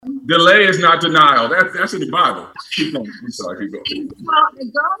Delay is not denial. That's in the Bible. Keep going. I'm sorry. Keep going. Well, I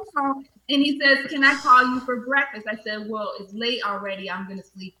go home and he says, "Can I call you for breakfast?" I said, "Well, it's late already. I'm going to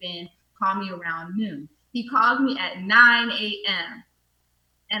sleep in. Call me around noon." He called me at 9 a.m.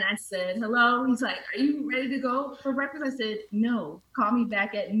 And I said, "Hello." He's like, "Are you ready to go for breakfast?" I said, "No, call me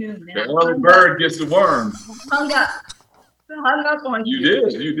back at noon." The early bird gets the worm. Hung up on you.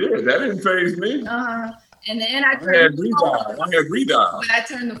 You did. That didn't faze me. And then I had redial. But I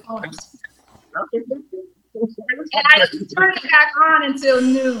turned the phone. And I didn't turn it back on until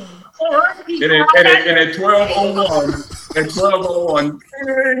noon. And at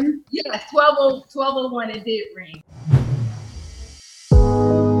 12:01, yes, 12:01, it did ring.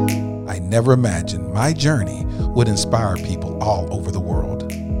 I never imagined my journey would inspire people all over the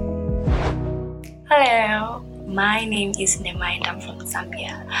world. Hello, my name is Nema and I'm from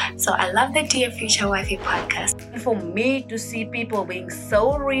Zambia. So I love the Dear Future Wifey podcast. For me to see people being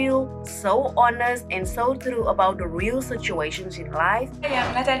so real, so honest, and so true about the real situations in life. I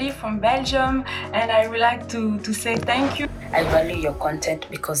am Natalie from Belgium, and I would like to say thank you. I value your content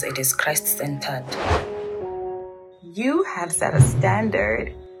because it is Christ-centered. You have set a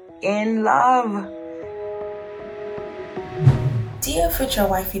standard in love. Dear Future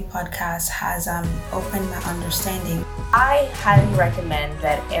Wifey podcast has opened my understanding. I highly recommend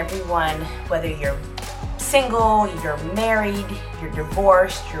that everyone, whether you're single, you're married, you're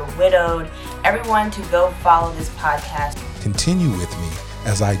divorced, you're widowed, everyone to go follow this podcast. Continue with me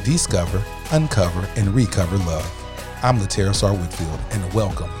as I discover, uncover, and recover love. I'm Latera Sar Whitfield, and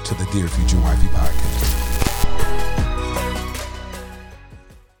welcome to the Dear Future Wifey podcast.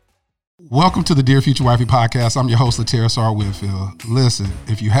 Welcome to the Dear Future Wifey podcast. I'm your host, Latera Sar Whitfield. Listen,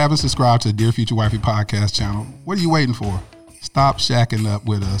 if you haven't subscribed to the Dear Future Wifey podcast channel, what are you waiting for? Stop shacking up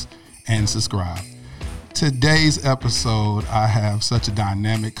with us and subscribe. Today's episode, I have such a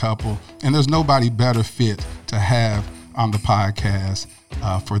dynamic couple, and there's nobody better fit to have on the podcast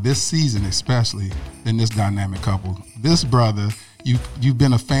for this season especially than this dynamic couple. This brother, you've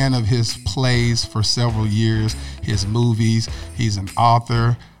been a fan of his plays for several years, his movies. He's an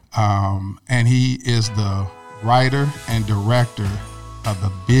author. And he is the writer and director of the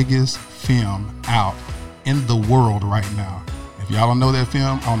biggest film out in the world right now. If y'all don't know that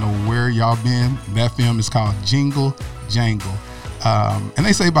film, I don't know where y'all been. That film is called Jingle Jangle. And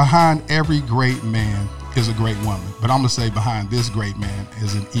they say behind every great man is a great woman. But I'm going to say behind this great man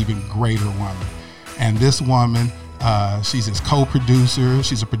is an even greater woman. And this woman, she's his co-producer.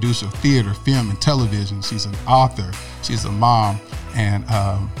 She's a producer of theater, film, and television. She's an author. She's a mom. And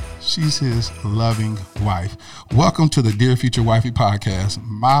she's his loving wife. Welcome to the Dear Future Wifey podcast.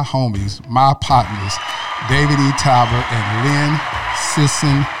 My homies, my partners, David E. Talbert and Lynn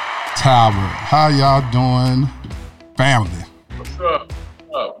Sisson Talbert. How y'all doing, family? What's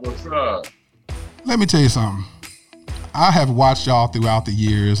up? Let me tell you something. I have watched y'all throughout the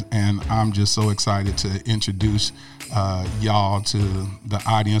years, and I'm just so excited to introduce y'all to the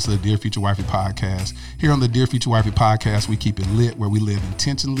audience of the Dear Future Wifey podcast. Here on the Dear Future Wifey podcast, we keep it lit, where we live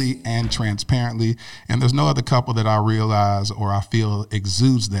intentionally and transparently. And there's no other couple that I realize or I feel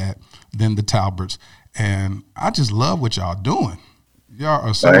exudes that than the Talberts. And I just love what y'all doing. Y'all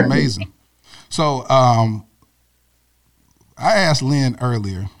are so amazing. So I asked Lynn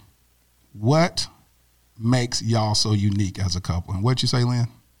earlier, what makes y'all so unique as a couple? And what'd you say, Lynn?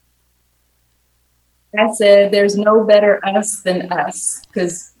 I said, there's no better us than us,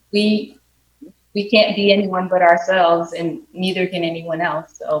 because we can't be anyone but ourselves, and neither can anyone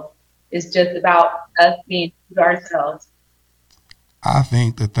else. So it's just about us being true to ourselves. I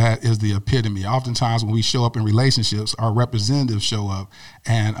think that is the epitome. Oftentimes when we show up in relationships, our representatives show up,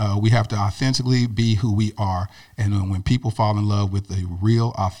 and we have to authentically be who we are. And when people fall in love with a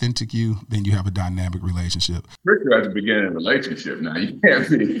real, authentic you, then you have a dynamic relationship. Stricter at the beginning of the relationship. Now, you can't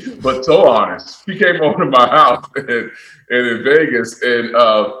be, but so honest. She came over to my house in Vegas,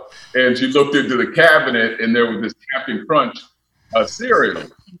 and she looked into the cabinet, and there was this Captain Crunch cereal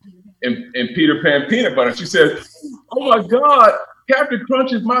and Peter Pan peanut butter. She said, "Oh my God, Captain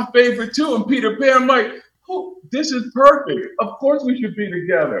Crunch is my favorite too." And Peter Pan, I'm like, "Oh, this is perfect. Of course we should be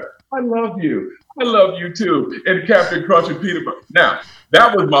together. I love you. I love you too." And Captain Crunch and peanut butter. Now,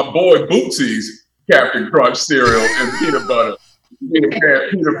 that was my boy Bootsy's Captain Crunch cereal and peanut butter. Peter Pan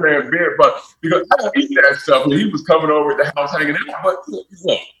peanut butter. Because I don't eat that stuff. And he was coming over at the house hanging out. But look,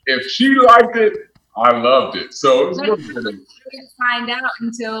 if she liked it, I loved it. So it was really good. We didn't find out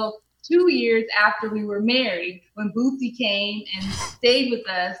until 2 years after we were married, when Bootsy came and stayed with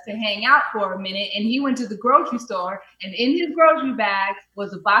us to hang out for a minute, and he went to the grocery store, and in his grocery bag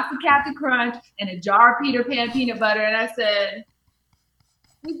was a box of Captain Crunch and a jar of Peter Pan peanut butter, and I said,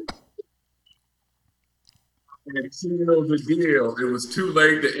 and sealed the deal. It was too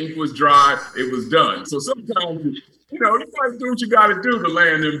late. The ink was dry. It was done. So sometimes, you gotta do what you got to do to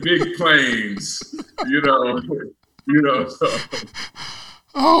land in big planes. So.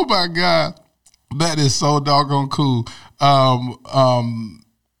 Oh my God, that is so doggone cool.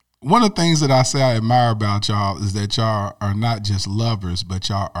 One of the things that I say I admire about y'all is that y'all are not just lovers, but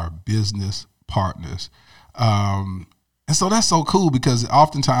y'all are business partners. And so that's so cool because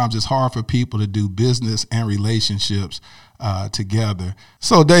oftentimes it's hard for people to do business and relationships together.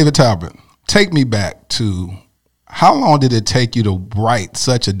 So David Talbot, take me back to how long did it take you to write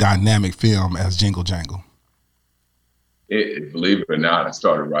such a dynamic film as Jingle Jangle? Believe it or not, I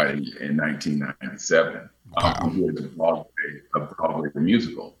started writing in 1997. With a Broadway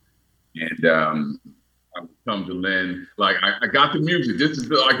musical. And I would come to Lynn, like, I got the music. This is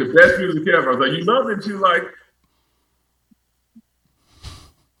like the best music ever. I was like, you love it? She's like,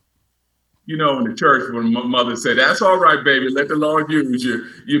 in the church when my mother said, that's all right, baby, let the Lord use you.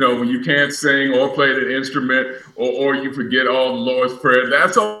 When you can't sing or play the instrument or you forget all the Lord's Prayer,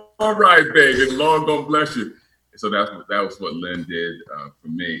 that's all right, baby, the Lord gonna bless you. So that was what Lynn did for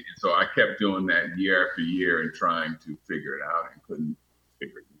me. And so I kept doing that year after year and trying to figure it out and couldn't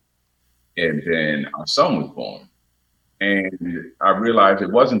figure it out. And then our son was born. And I realized it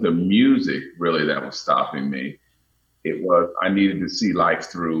wasn't the music really that was stopping me. It was I needed to see life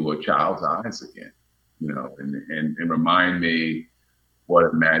through a child's eyes again, and remind me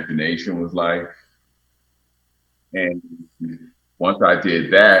what imagination was like. And once I did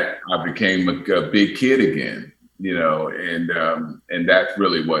that, I became a big kid again. And that's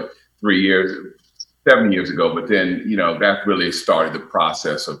really what 7 years ago. But then, that really started the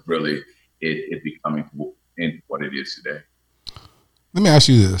process of really it becoming into what it is today. Let me ask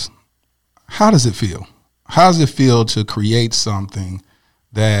you this. How does it feel? How does it feel to create something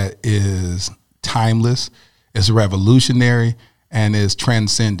that is timeless, is revolutionary, and is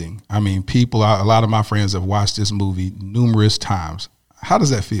transcending? I mean, a lot of my friends have watched this movie numerous times. How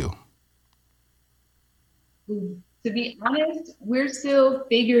does that feel? To be honest, we're still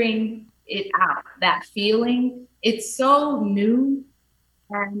figuring it out, that feeling. It's so new,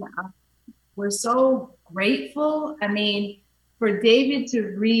 and we're so grateful. I mean, for David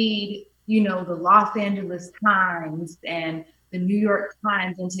to read, the Los Angeles Times and the New York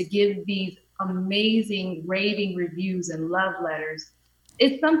Times and to give these amazing raving reviews and love letters,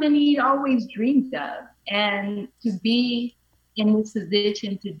 it's something he'd always dreamed of. And to be in this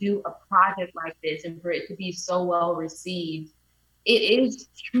position to do a project like this and for it to be so well received, it is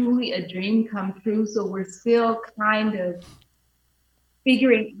truly a dream come true. So we're still kind of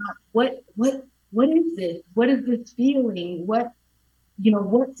figuring out what is this? What is this feeling? What's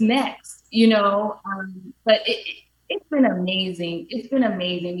next? But it's been amazing. It's been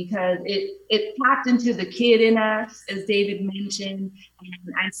amazing because it tapped into the kid in us, as David mentioned,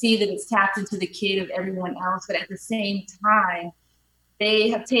 and I see that it's tapped into the kid of everyone else. But at the same time, they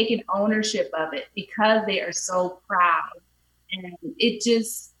have taken ownership of it because they are so proud, and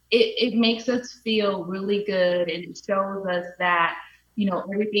it makes us feel really good, and it shows us that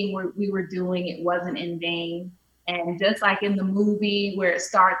everything we were doing, it wasn't in vain. And just like in the movie where it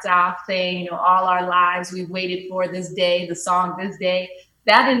starts off saying, all our lives we waited for this day, the song This Day,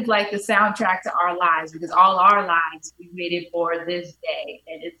 that is like the soundtrack to our lives, because all our lives we waited for this day,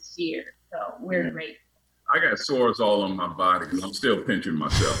 and it's here. So we're grateful. I got sores all on my body because I'm still pinching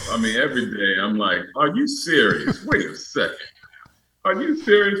myself. I mean, every day I'm like, are you serious? Wait a second. Are you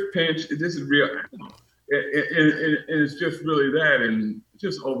serious? Pinch. This is real. And it's just really that, and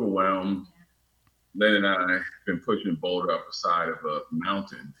just overwhelmed. Len and I have been pushing Boulder up the side of a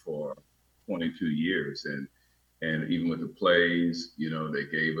mountain for 22 years. And even with the plays, they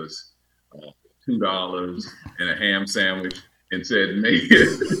gave us $2 and a ham sandwich and said, make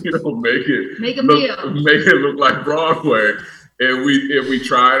it look like Broadway. And we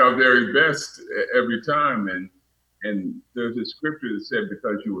tried our very best every time. And there's a scripture that said,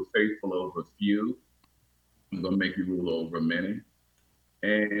 because you were faithful over few, I'm going to make you rule over many.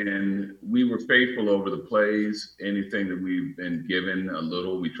 And we were faithful over the plays. Anything that we've been given a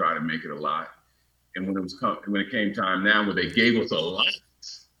little, we try to make it a lot. And when it came time now where they gave us a lot,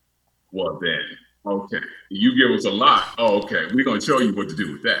 well then, okay, you give us a lot. Oh, okay, we're going to show you what to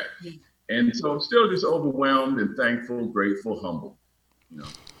do with that. Yeah. And so still just overwhelmed and thankful, grateful, humble.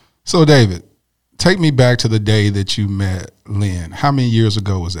 So David, take me back to the day that you met Lynn. How many years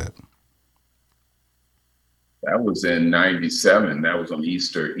ago was that? That was in 97. That was on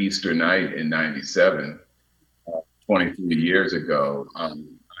Easter night in 97, 23 years ago. I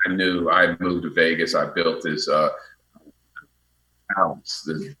knew I'd moved to Vegas. I built this house,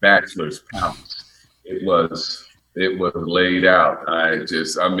 this bachelor's house. it was laid out. I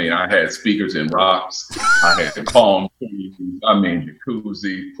had speakers in rocks. I had palm trees.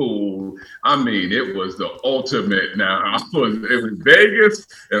 Jacuzzi, pool. It was the ultimate. Now it was Vegas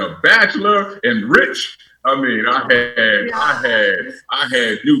and a bachelor and rich. I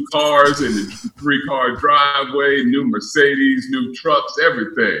had new cars in the 3-car driveway, new Mercedes, new trucks,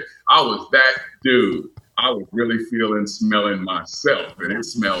 everything. I was that dude. I was really smelling myself, and it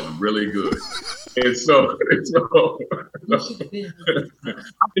smelled really good. And so if I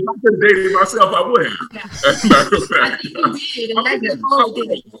could have dated myself, I would have. As a matter of fact.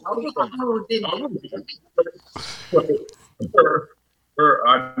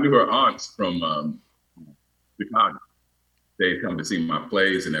 I knew her aunts from Chicago. They'd come to see my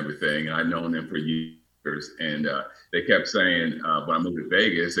plays and everything, and I'd known them for years. And they kept saying, when I moved to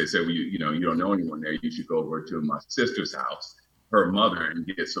Vegas, they said, well, you don't know anyone there. You should go over to my sister's house, her mother, and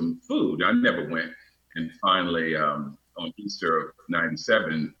get some food. I never went. And finally, on Easter of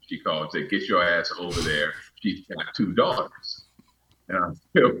 '97, she called and said, get your ass over there. She's got 2 daughters. And I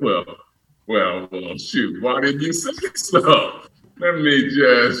said, well, shoot, why didn't you say so? Let me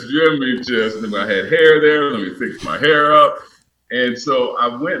just, I had hair there. Let me fix my hair up. And so I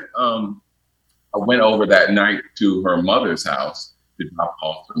went over that night to her mother's house to drop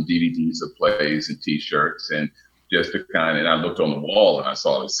off some DVDs of plays and T-shirts, and just to and I looked on the wall and I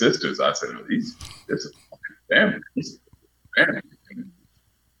saw the sisters. I said, oh, this is family.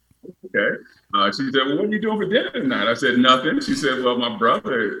 Okay. She said, well, what are you doing for dinner tonight? I said, nothing. She said, well, my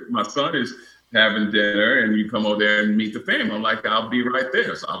son is having dinner, and you come over there and meet the family. I'm like, I'll be right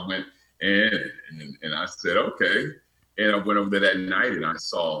there. So I went and I said, okay. And I went over there that night, and I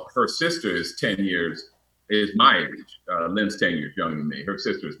saw her sister is my age. Lynn's 10 years younger than me. Her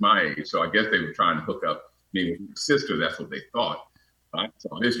sister is my age. So I guess they were trying to hook up me with her sister. That's what they thought. I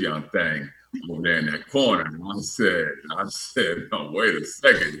saw this young thing over there in that corner. And I said, no, wait a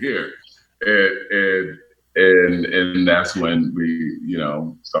second here. And that's when we,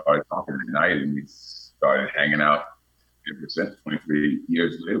 started talking at night, and we started hanging out ever since. 23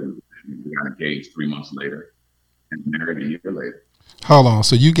 years later, we got engaged 3 months later. And married a year later. Hold on.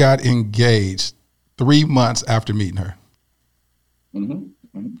 So you got engaged 3 months after meeting her?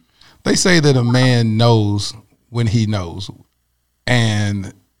 Mm-hmm. Mm-hmm. They say that a man knows when he knows.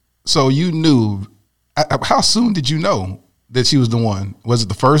 And so you knew. How soon did you know that she was the one? Was it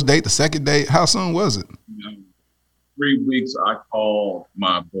the first date, the second date? How soon was it? 3 weeks, I called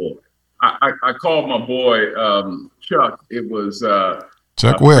my boy. I called my boy, Chuck. It was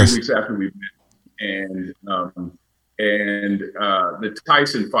Chuck West. 3 weeks after we met. And the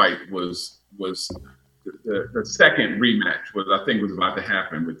Tyson fight was the second rematch was about to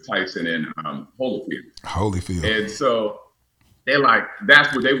happen with Tyson and Holyfield. And so they're like,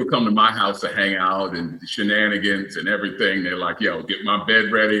 that's where they would come to my house to hang out and shenanigans and everything. They're like, yo, get my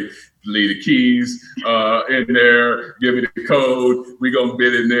bed ready, leave the keys in there, give me the code. We're going to be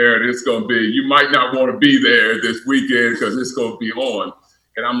in there, and it's going to be, you might not want to be there this weekend because it's going to be on.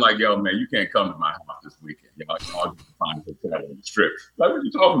 And I'm like, yo, man, you can't come to my house this weekend. Y'all just find a hotel on the strip. Like, what are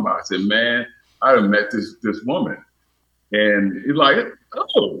you talking about? I said, man, I done met this woman. And he's like,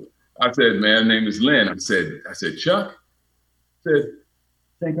 oh. I said, man, her name is Lynn. I said, Chuck, I said,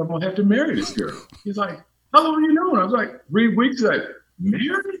 I think I'm going to have to marry this girl. He's like, how long have you known? I was like, 3 weeks. Like,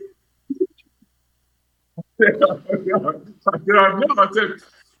 married? I said,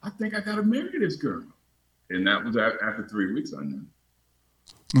 I think I got to marry this girl. And that was after 3 weeks, I knew.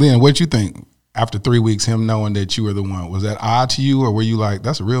 Lynn, what'd you think after 3 weeks, him knowing that you were the one? Was that odd to you, or were you like,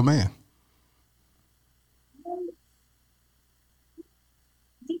 that's a real man?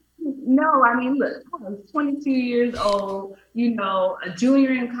 No, look, I was 22 years old, a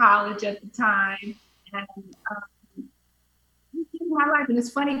junior in college at the time. And my life, and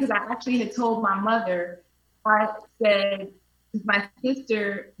it's funny because I actually had told my mother, I said, my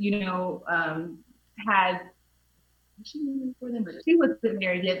sister, had, she wasn't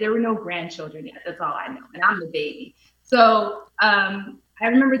married yet. There were no grandchildren yet. That's all I know. And I'm the baby. So I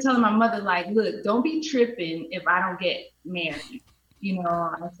remember telling my mother, like, look, don't be tripping if I don't get married.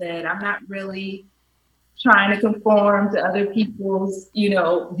 I said, I'm not really trying to conform to other people's,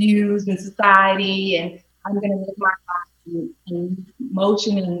 views in society. And I'm going to live my life in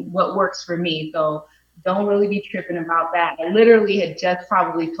motion and what works for me. So don't really be tripping about that. I literally had just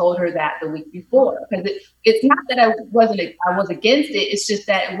probably told her that the week before, because it's not that I was against it. It's just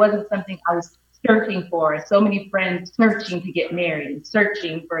that it wasn't something I was searching for. So many friends searching to get married,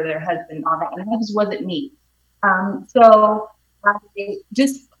 searching for their husband, all that, and that just wasn't me. So I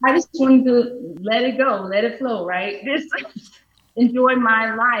just wanted to let it go, let it flow, right? enjoy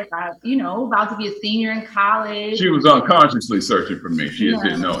my life. I, about to be a senior in college. She was unconsciously searching for me. She just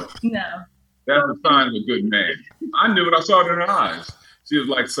didn't know it. No. That's a sign of a good man. I knew it. I saw it in her eyes. She was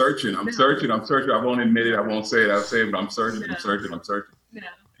like searching. I'm searching. I won't admit it. I won't say it. I'll say it, but I'm searching. I'm searching. No.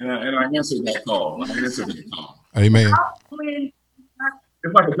 And I answered that call. Amen.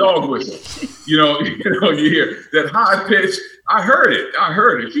 It's like a dog whistle. You hear that high pitch. I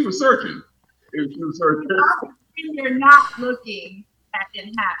heard it. She was searching. When you're not looking, that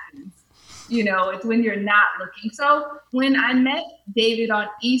it happens. It's when you're not looking. So when I met David on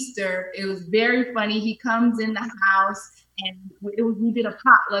Easter, it was very funny. He comes in the house, and we did a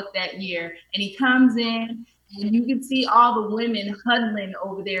potluck that year, and he comes in, and you can see all the women huddling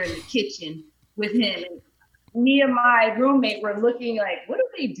over there in the kitchen with him. And me and my roommate were looking like, what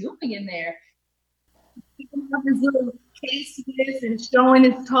are they doing in there? Picking up his little case and showing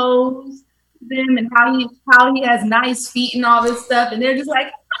his toes to them, and how he has nice feet and all this stuff. And they're just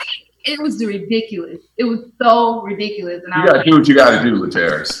like, it was ridiculous. It was so ridiculous. And you got to do what you got to do,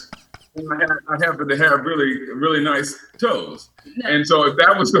 LaTerrace. I happen to have really, really nice toes. No. And so if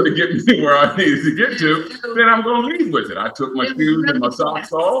that was going to get me where I needed to get to, then I'm going to leave with it. I took my shoes and my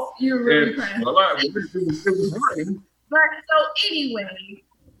socks off. You're really proud. It was running. But so anyway,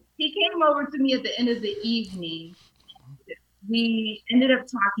 he came over to me at the end of the evening. We ended up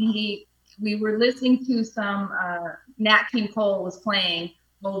talking. We were listening to some Nat King Cole was playing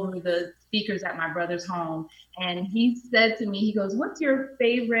over the speakers at my brother's home. And he said to me, he goes, what's your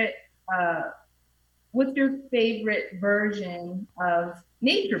favorite version of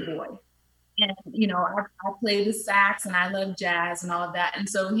Nature Boy? And, I play the sax and I love jazz and all of that. And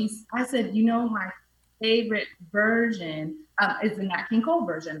so I said, my favorite version is the Nat King Cole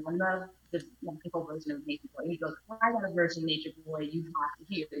version. I love the Nat King Cole version of Nature Boy. He goes, I got a version of Nature Boy you have to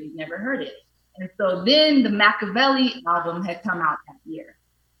hear. You've never heard it. And so then the Machiavelli album had come out that year.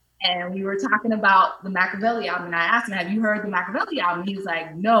 And we were talking about the Machiavelli album, and I asked him, have you heard the Machiavelli album? He was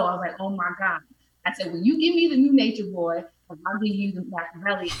like, no. I was like, oh my God. I said, well, you give me the new Nature Boy, and I'll give you the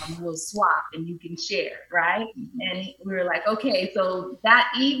Machiavelli album. We'll swap and you can share, right? And we were like, okay. So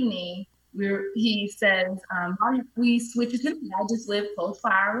that evening, he says, we switch it to me. I just live close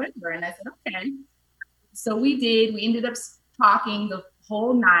by River. And I said, okay. So we did. We ended up talking the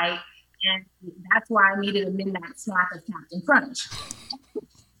whole night, and that's why I needed a midnight snack of Captain Crunch.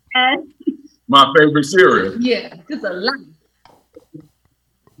 And my favorite cereal. Yeah, just a lot.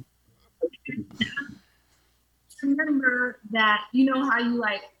 Remember that,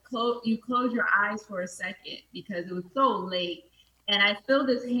 how you close your eyes for a second because it was so late, and I feel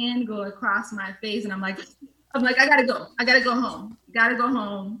this hand go across my face, and I'm like, I gotta go home.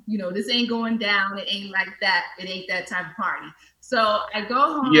 This ain't going down. It ain't like that. It ain't that type of party. So I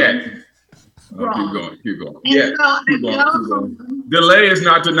go home. Yeah. Oh, keep going. Yeah. So keep going. Delay is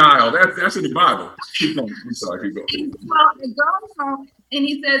not denial. That's in the Bible. Keep going. I'm sorry. Keep going. So I go home, and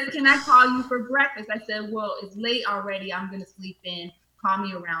he says, "Can I call you for breakfast?" I said, "Well, it's late already. I'm gonna sleep in. Call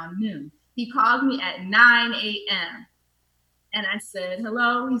me around noon." He called me at 9 a.m. and I said,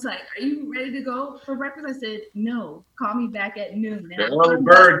 "Hello." He's like, "Are you ready to go for breakfast?" I said, "No. Call me back at noon." The early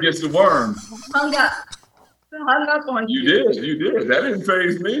bird gets the worm. Hung up on you. You did. That didn't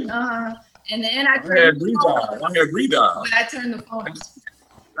faze me. And then I had redial. But I turned the phone off.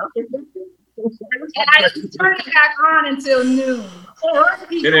 And I didn't turn it back on until noon.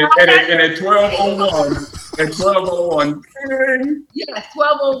 And at 12:01. Yes,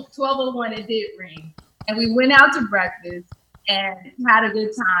 12:01 it did ring. And we went out to breakfast and had a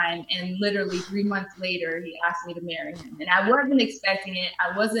good time. And literally 3 months later, he asked me to marry him. And I wasn't expecting it.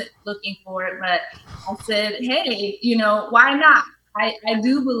 I wasn't looking for it. But I said, hey, why not? I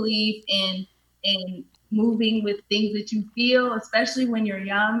do believe in moving with things that you feel, especially when you're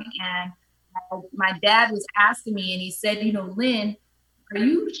young. And my dad was asking me, and he said, Lynn, are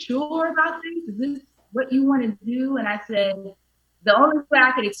you sure about this? Is this what you want to do? And I said, the only way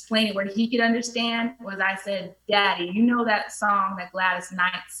I could explain it where he could understand was I said, Daddy, you know that song that Gladys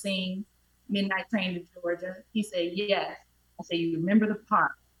Knight sings, Midnight Train to Georgia? He said, yes. I said, you remember the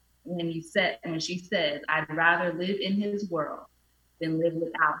part when she said, I'd rather live in his world than live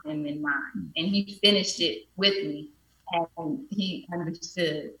without him in mine. And he finished it with me, and he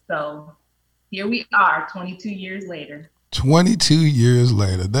understood. So here we are 22 years later. 22 years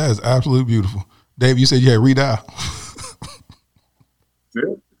later. That is absolutely beautiful. Dave, you said you had redial.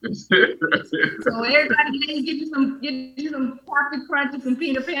 So everybody give you some Captain Crunch and some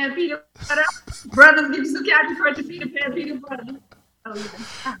peanut butter. Brothers, give you some Captain Crunch and peanut butter. Oh,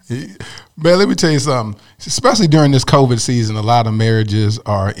 yeah. Man, let me tell you something. Especially during this COVID season, a lot of marriages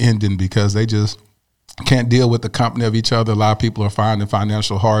are ending because they just can't deal with the company of each other. A lot of people are finding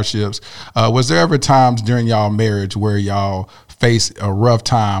financial hardships. Was there ever times during y'all marriage where y'all faced a rough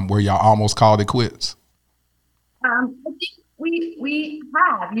time where y'all almost called it quits? I think we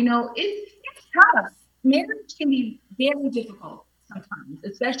have, it's tough. Marriage can be very difficult sometimes,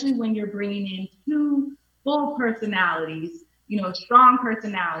 especially when you're bringing in two full personalities, strong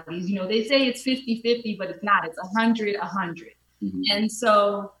personalities. They say it's 50-50, but it's not. It's 100-100. Mm-hmm. And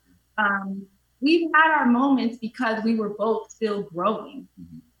so we've had our moments because we were both still growing.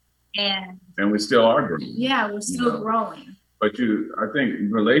 Mm-hmm. And we still are growing. Yeah, we're still growing. But I think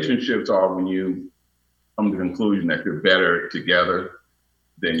relationships are when you come to the conclusion that you're better together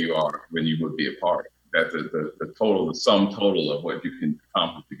than you are when you would be apart. That the sum total of what you can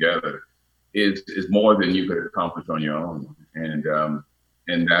accomplish together is more than you could accomplish on your own. And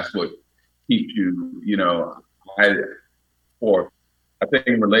that's what keeps you, I think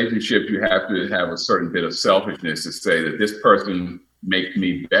in relationships, you have to have a certain bit of selfishness to say that this person makes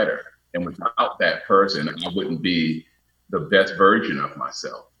me better. And without that person, I wouldn't be the best version of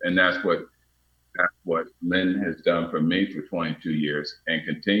myself. And that's what Lynn has done for me for 22 years and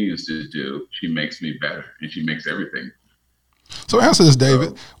continues to do. She makes me better, and she makes everything. So answer this,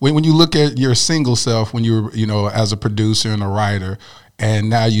 David. When you look at your single self, when you were, as a producer and a writer, and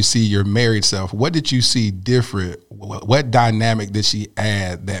now you see your married self, what did you see different? What dynamic did she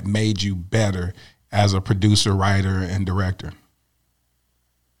add that made you better as a producer, writer, and director?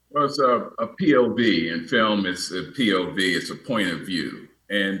 Well, it's a POV. In film, it's a POV. It's a point of view.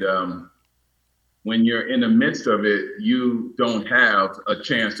 And when you're in the midst of it, you don't have a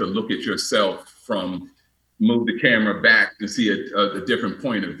chance to look at yourself move the camera back to see a different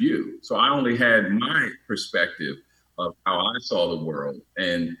point of view. So I only had my perspective of how I saw the world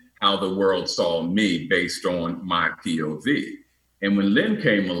and how the world saw me based on my POV. And when Lynn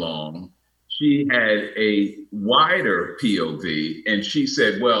came along, she had a wider POV, and she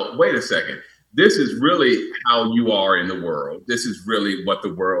said, well, wait a second. This is really how you are in the world. This is really what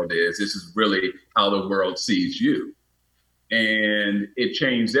the world is. This is really how the world sees you. And it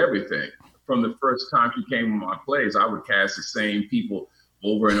changed everything. From the first time she came in my plays, I would cast the same people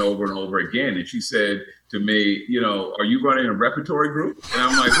over and over and over again. And she said to me, are you running a repertory group? And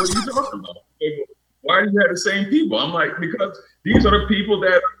I'm like, what are you talking about? Why do you have the same people? I'm like, because these are the people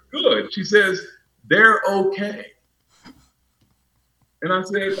that are good. She says, they're okay. And I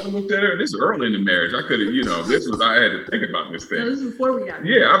looked at her, this is early in the marriage. I could have, I had to think about this thing. No, this is before we got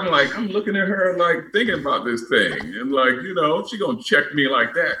married. Yeah, I'm looking at her, thinking about this thing. And she gonna check me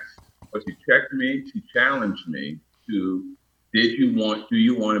like that. But she checked me, she challenged me to, do you want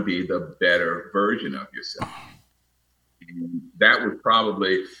to be the better version of yourself? And that was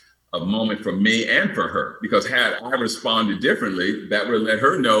probably a moment for me and for her, because had I responded differently, that would let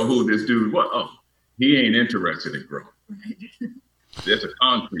her know who this dude was. Oh, he ain't interested in growth. There's a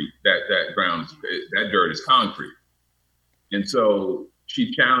concrete, that dirt is concrete. And so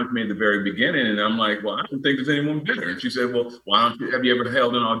she challenged me at the very beginning, and I'm like, well, I don't think there's anyone better. And she said, well, have you ever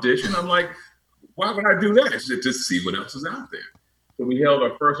held an audition? I'm like, why would I do that? She said, just see what else is out there. So we held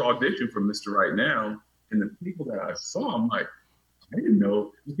our first audition for Mr. Right Now, and the people that I saw, I'm like, I didn't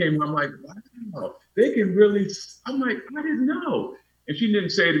know. I'm like, wow, they can really, I'm like, I didn't know. And she didn't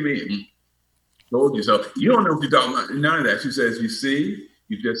say to me, told you so. You don't know what you're talking about. None of that. She says, you see,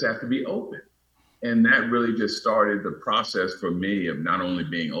 you just have to be open. And that really just started the process for me of not only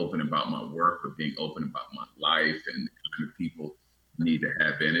being open about my work, but being open about my life and the kind of people I need to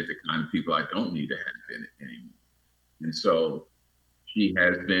have in it, the kind of people I don't need to have in it anymore. And so she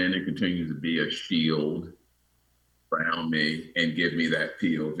has been and continues to be a shield around me and give me that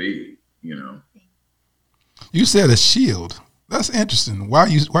POV, You said a shield. That's interesting. Why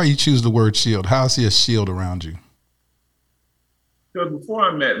you choose the word shield? How is he a shield around you? Because before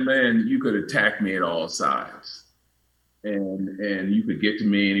I met Lynn, you could attack me at all sides, and you could get to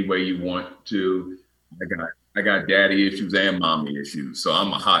me any way you want to. I got daddy issues and mommy issues, so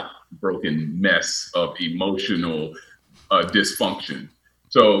I'm a hot, broken mess of emotional dysfunction.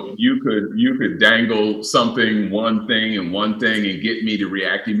 So you could dangle one thing, and get me to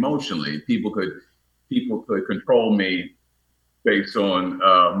react emotionally. People could control me based on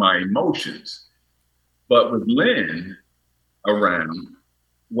my emotions. But with Lynn around,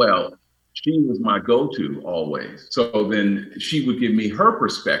 well, she was my go-to always. So then she would give me her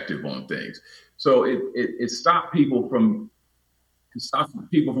perspective on things. So it stopped people from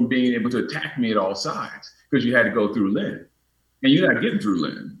being able to attack me at all sides, because you had to go through Lynn. And you're not getting through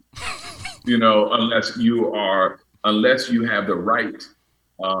Lynn, unless you have the right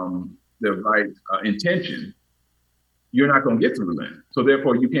intention. You're not going to get through Lynn. So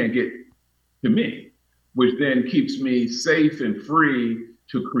therefore, you can't get to me. which then keeps me safe and free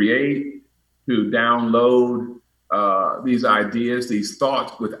to create, to download these ideas, these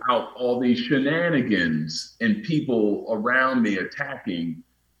thoughts without all these shenanigans and people around me attacking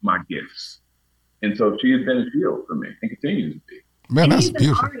my gifts. And so she has been a shield for me and continues to be. Man, that's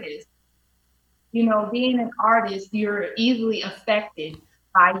beautiful. Artist. You know, being an artist, you're easily affected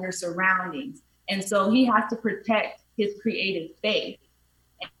by your surroundings. And so he has to protect his creative space.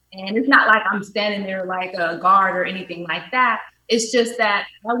 And it's not like I'm standing there like a guard or anything like that. It's just that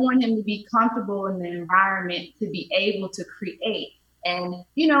I want him to be comfortable in the environment to be able to create. And,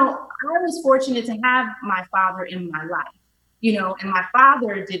 you know, I was fortunate to have my father in my life, you know, and my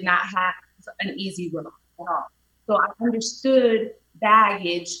father did not have an easy road at all. So I understood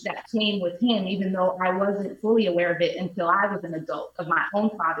baggage that came with him, even though I wasn't fully aware of it until I was an adult, of my own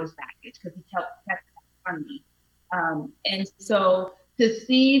father's baggage, because he kept that from me. And so to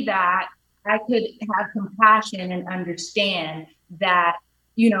see that I could have compassion and understand that,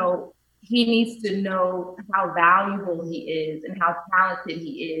 you know, he needs to know how valuable he is and how talented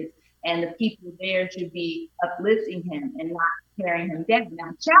he is. And the people there should be uplifting him and not tearing him down.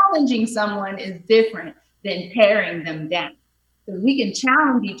 Now, challenging someone is different than tearing them down. So we can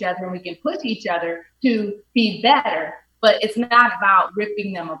challenge each other and we can push each other to be better, but it's not about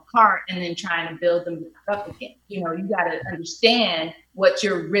ripping them apart and then trying to build them up again. You know, you got to understand what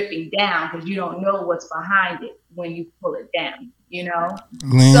you're ripping down, because you don't know what's behind it when you pull it down, you know?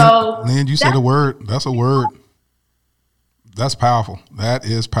 Lynn, you said a word. That's a word. That's powerful. That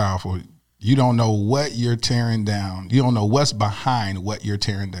is powerful. You don't know what you're tearing down. You don't know what's behind what you're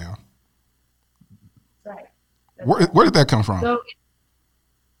tearing down. Right. Where did that come from? So,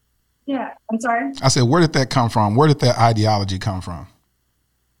 yeah, I'm sorry? I said, where did that come from? Where did that ideology come from?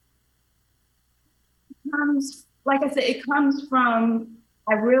 Like I said, it comes from,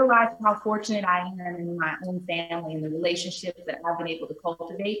 I realized how fortunate I am in my own family and the relationships that I've been able to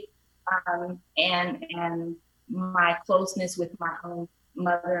cultivate, and my closeness with my own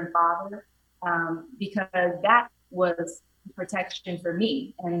mother and father, because that was protection for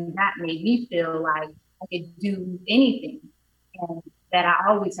me, and that made me feel like I could do anything, and that I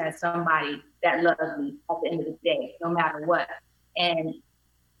always had somebody that loved me at the end of the day, no matter what. And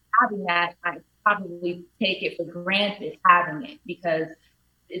having that, I probably take it for granted having it, because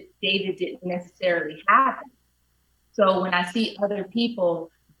David didn't necessarily have it. So when I see other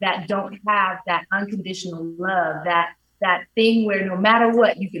people that don't have that unconditional love, that thing where no matter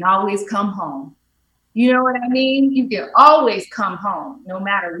what, you can always come home. You know what I mean? You can always come home, no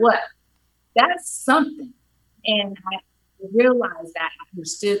matter what. That's something. And I realized that, I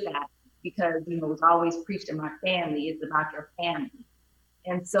understood that, because, you know, it was always preached in my family, it's about your family.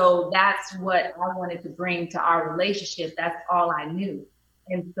 And so that's what I wanted to bring to our relationship. That's all I knew.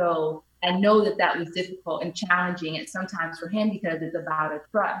 And so I know that that was difficult and challenging at sometimes for him, because it's about a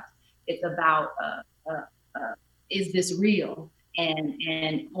trust. It's about, is this real?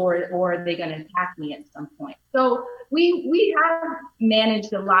 Or are they going to attack me at some point? So we have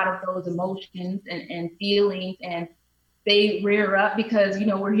managed a lot of those emotions and feelings, and they rear up because, you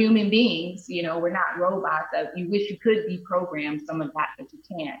know, we're human beings, you know, we're not robots. You wish you could deprogram some of that, but you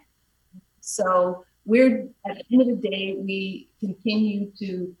can't. So we're, at the end of the day, we continue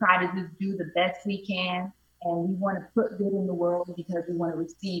to try to just do the best we can. And we want to put good in the world because we want to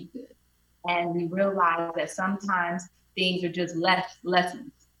receive good. And we realize that sometimes things are just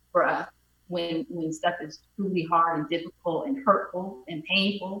lessons for us when stuff is truly hard and difficult and hurtful and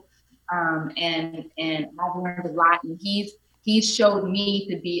painful. And I've learned a lot, and he's showed me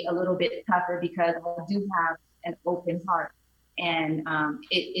to be a little bit tougher, because I do have an open heart, and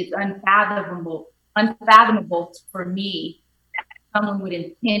it's unfathomable for me that someone would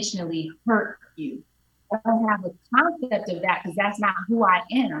intentionally hurt you. I don't have a concept of that, because that's not who I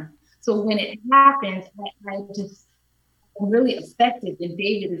am. So when it happens, I'm really affected, and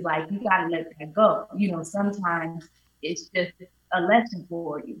David is like, you gotta let that go. You know, sometimes it's just a lesson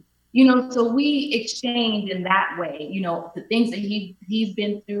for you. You know, so we exchange in that way. You know, the things that he's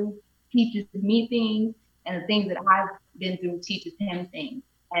been through teaches me things, and the things that I've been through teaches him things.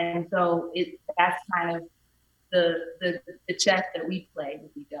 And so that's kind of the chess that we play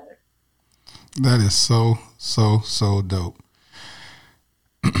with each other. That is so dope.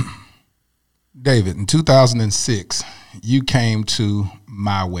 David, in 2006, you came to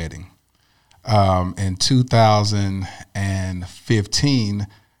my wedding. In 2015,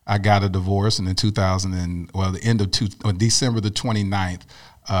 I got a divorce, and in December the 29th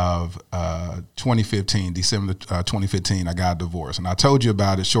of 2015, December 2015, I got a divorce. And I told you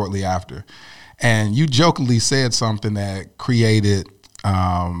about it shortly after. And you jokingly said something that created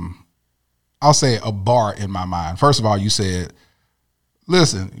I'll say a bar in my mind. First of all, you said,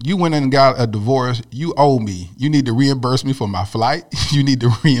 listen, you went in and got a divorce. You owe me. You need to reimburse me for my flight. You need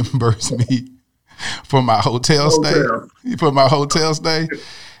to reimburse me for my hotel stay.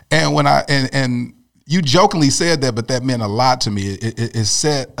 And when and you jokingly said that, but that meant a lot to me. It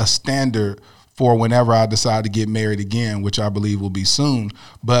set a standard for whenever I decide to get married again, which I believe will be soon.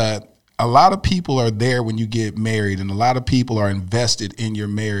 But a lot of people are there when you get married, and a lot of people are invested in your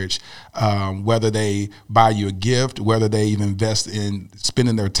marriage, whether they buy you a gift, whether they even invest in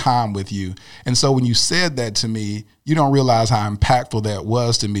spending their time with you. And so when you said that to me, you don't realize how impactful that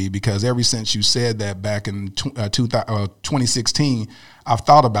was to me, because ever since you said that back in 2016, I've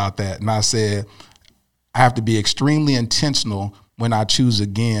thought about that. And I said, I have to be extremely intentional when I choose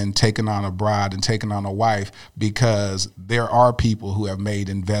again taking on a bride and taking on a wife, because there are people who have made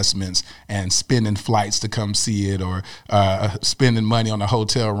investments and spending flights to come see it, or spending money on a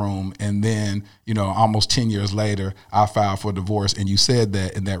hotel room. And then, almost 10 years later, I filed for divorce. And you said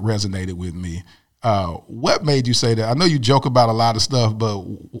that, and that resonated with me. What made you say that? I know you joke about a lot of stuff, but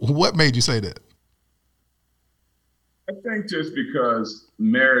what made you say that? I think just because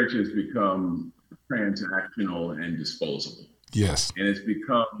marriage has become transactional and disposable. Yes. And it's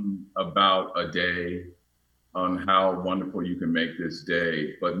become about a day, on how wonderful you can make this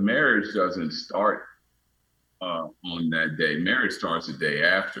day. But marriage doesn't start on that day. Marriage starts the day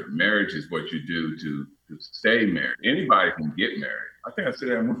after. Marriage is what you do to stay married. Anybody can get married. I think I said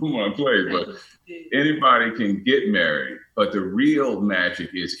that in one place, but anybody can get married. But the real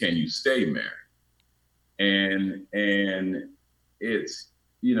magic is, can you stay married? And it's,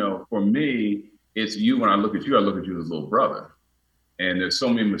 for me, it's you. When I look at you as a little brother. And there's so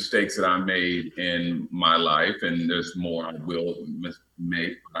many mistakes that I made in my life, and there's more I will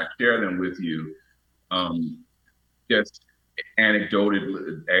make. I share them with you, just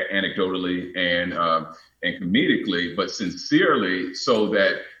anecdotally and comedically, but sincerely, so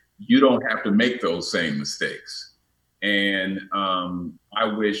that you don't have to make those same mistakes. And I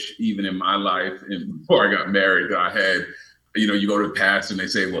wish, even in my life, and before I got married, that I had. You go to the pastor and they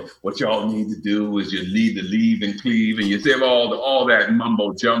say, well, what y'all need to do is you need to leave and cleave, and you say all that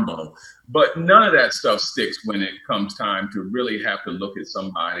mumbo jumbo. But none of that stuff sticks when it comes time to really have to look at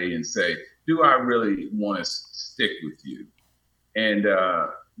somebody and say, do I really want to stick with you? And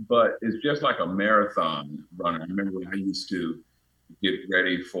but it's just like a marathon runner. I remember when I used to get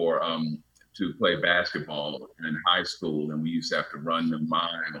ready for to play basketball in high school, and we used to have to run the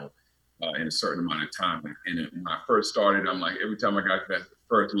mile in a certain amount of time. And when I first started, I'm like, every time I got to that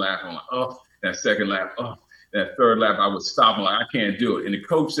first lap, I'm like, oh, that second lap, oh, that third lap, I would stop. I'm like, I can't do it. And the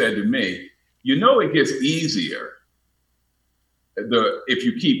coach said to me, it gets easier if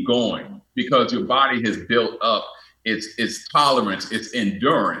you keep going, because your body has built up its tolerance, its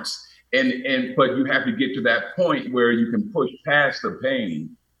endurance. But you have to get to that point where you can push past the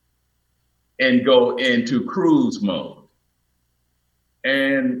pain and go into cruise mode.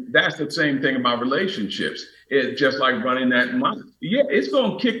 And that's the same thing about relationships. It's just like running that mile. Yeah, it's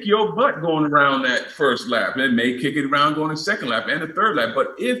going to kick your butt going around that first lap. It may kick it around going the second lap and the third lap.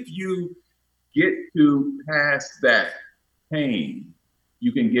 But if you get to past that pain,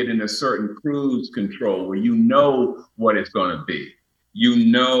 you can get in a certain cruise control where you know what it's going to be.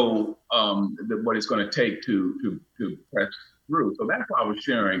 What it's going to take to press through. So that's why I was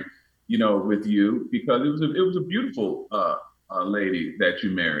sharing, with you, because it was a beautiful lady that you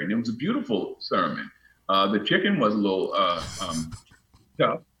married. It was a beautiful sermon. The chicken was a little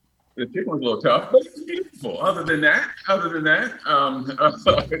tough. The chicken was a little tough, but it's beautiful. Other than that,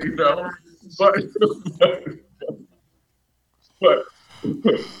 but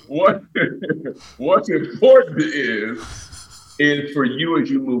what's important is for you as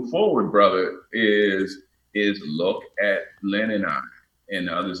you move forward, brother, is look at Lynn and I and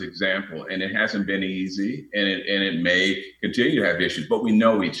others' example. And it hasn't been easy, and it may continue to have issues, but we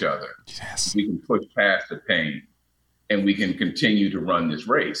know each other. Yes. We can push past the pain, and we can continue to run this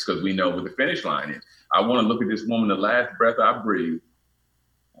race because we know where the finish line is. I want to look at this woman, the last breath I breathe.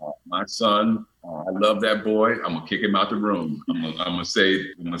 My son, I love that boy. I'm gonna kick him out the room. I'm gonna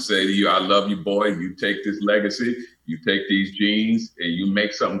say to you, I love you, boy. You take this legacy, you take these genes, and you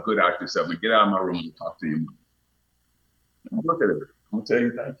make something good out of yourself. And get out of my room and talk to you. I'm gonna look at her. I'm gonna tell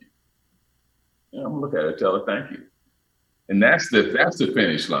you thank you. I'm gonna look at her, tell her thank you. And that's the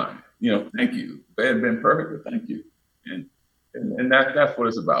finish line. Thank you. It hadn't been perfect, but thank you. And that's what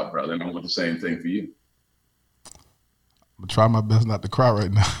it's about, brother. And I want the same thing for you. I'm gonna try my best not to cry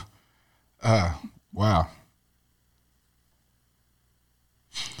right now. Wow.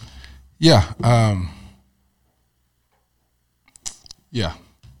 Yeah. Yeah.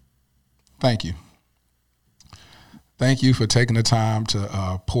 thank you. Thank you for taking the time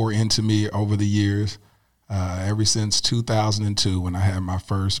to pour into me over the years, ever since 2002 when I had my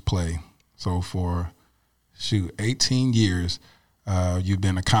first play. So for, 18 years, you've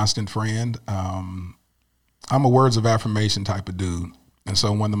been a constant friend. I'm a words of affirmation type of dude. And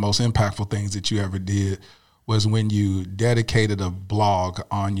so one of the most impactful things that you ever did was when you dedicated a blog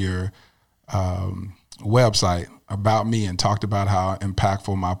on your website about me and talked about how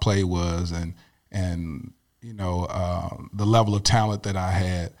impactful my play was and the level of talent that I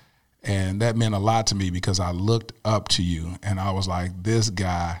had. And that meant a lot to me because I looked up to you and I was like, this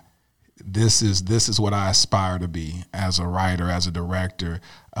guy, this is what I aspire to be as a writer, as a director.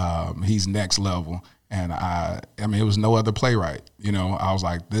 He's next level. And I mean, it was no other playwright. I was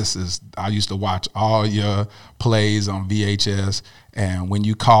like, I used to watch all your plays on VHS. And when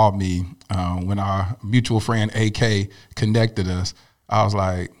you called me, when our mutual friend AK connected us, I was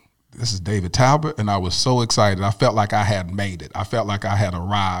like, this is David Talbot. And I was so excited. I felt like I had made it. I felt like I had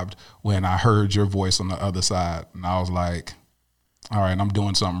arrived when I heard your voice on the other side. And I was like, all right, I'm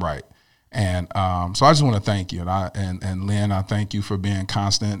doing something right. And so I just want to thank you. And Lynn, I thank you for being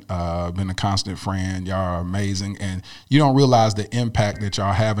constant, been a constant friend. Y'all are amazing. And you don't realize the impact that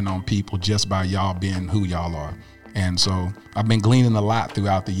y'all having on people just by y'all being who y'all are. And so I've been gleaning a lot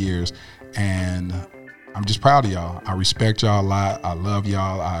throughout the years. And I'm just proud of y'all. I respect y'all a lot. I love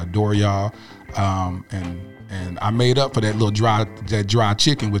y'all. I adore y'all. And I made up for that little dry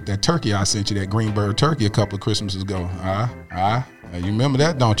chicken with that turkey I sent you, that Greenberg turkey a couple of Christmases ago. You remember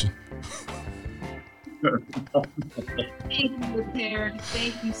that, don't you? Thank you, Terry.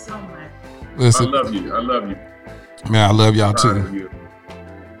 Thank you so much. Listen, I love you. Man, I love y'all too. You.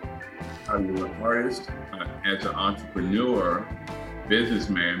 Are you an artist, as an entrepreneur,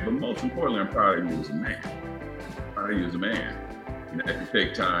 businessman, but most importantly, I'm proud of you as a man. That you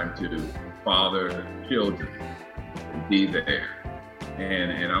take time to father children and be there.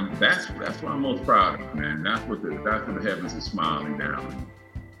 And that's what I'm most proud of, man. That's what the heavens is smiling down.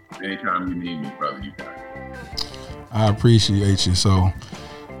 Anytime you need me, brother, you got it. I appreciate you. So,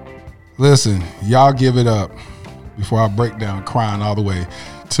 listen, y'all give it up before I break down crying all the way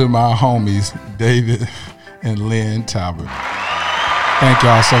to my homies, David and Lynn Talbot. Thank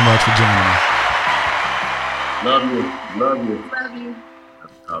y'all so much for joining me. Love you. Happy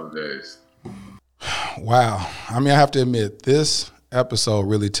holidays. Wow. I mean, I have to admit, this episode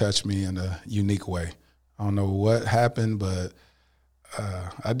really touched me in a unique way. I don't know what happened, but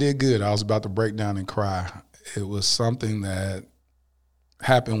I did good. I was about to break down and cry. It was something that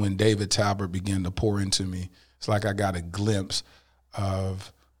happened when David Talbot began to pour into me. It's like I got a glimpse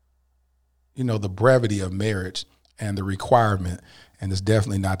of, the brevity of marriage and the requirement, and it's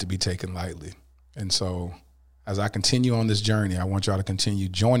definitely not to be taken lightly. And so as I continue on this journey, I want y'all to continue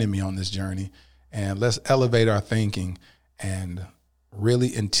joining me on this journey, and let's elevate our thinking and really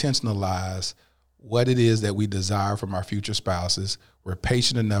intentionalize what it is that we desire from our future spouses. We're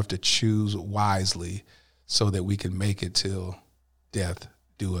patient enough to choose wisely so that we can make it till death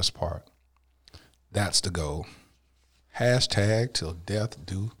do us part. That's the goal. # till death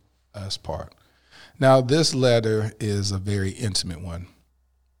do us part. Now, this letter is a very intimate one.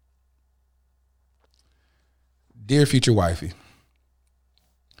 Dear future wifey,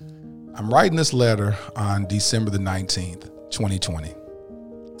 I'm writing this letter on December the 19th, 2020.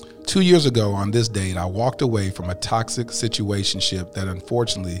 2 years ago on this date, I walked away from a toxic situationship that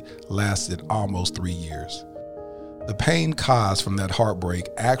unfortunately lasted almost 3 years. The pain caused from that heartbreak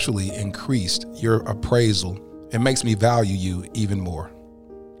actually increased your appraisal and makes me value you even more.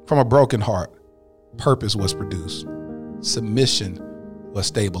 From a broken heart, purpose was produced. Submission was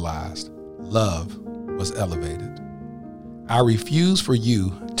stabilized. Love was elevated. I refuse for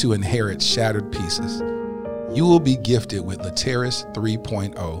you to inherit shattered pieces. You will be gifted with Lateris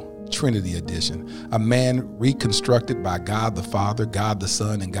 3.0. Trinity Edition, a man reconstructed by God the Father, God the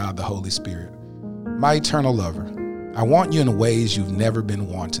Son, and God the Holy Spirit. My eternal lover, I want you in ways you've never been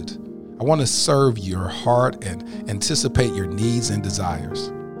wanted. I want to serve your heart and anticipate your needs and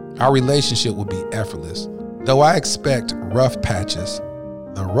desires. Our relationship will be effortless. Though I expect rough patches,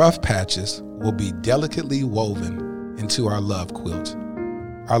 the rough patches will be delicately woven into our love quilt.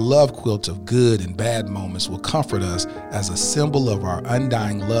 Our love quilt of good and bad moments will comfort us as a symbol of our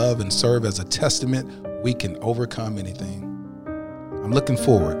undying love and serve as a testament we can overcome anything. I'm looking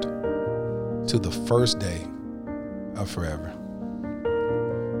forward to the first day of forever.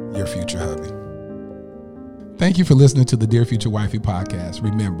 Your future hubby. Thank you for listening to the Dear Future Wifey podcast.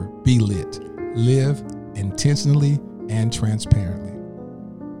 Remember, be lit, live intentionally and transparently,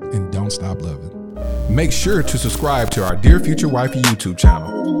 and don't stop loving. Make sure to subscribe to our Dear Future Wifey YouTube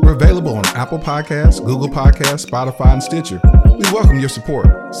channel. We're available on Apple Podcasts, Google Podcasts, Spotify, and Stitcher. We welcome your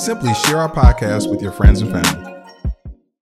support. Simply share our podcast with your friends and family.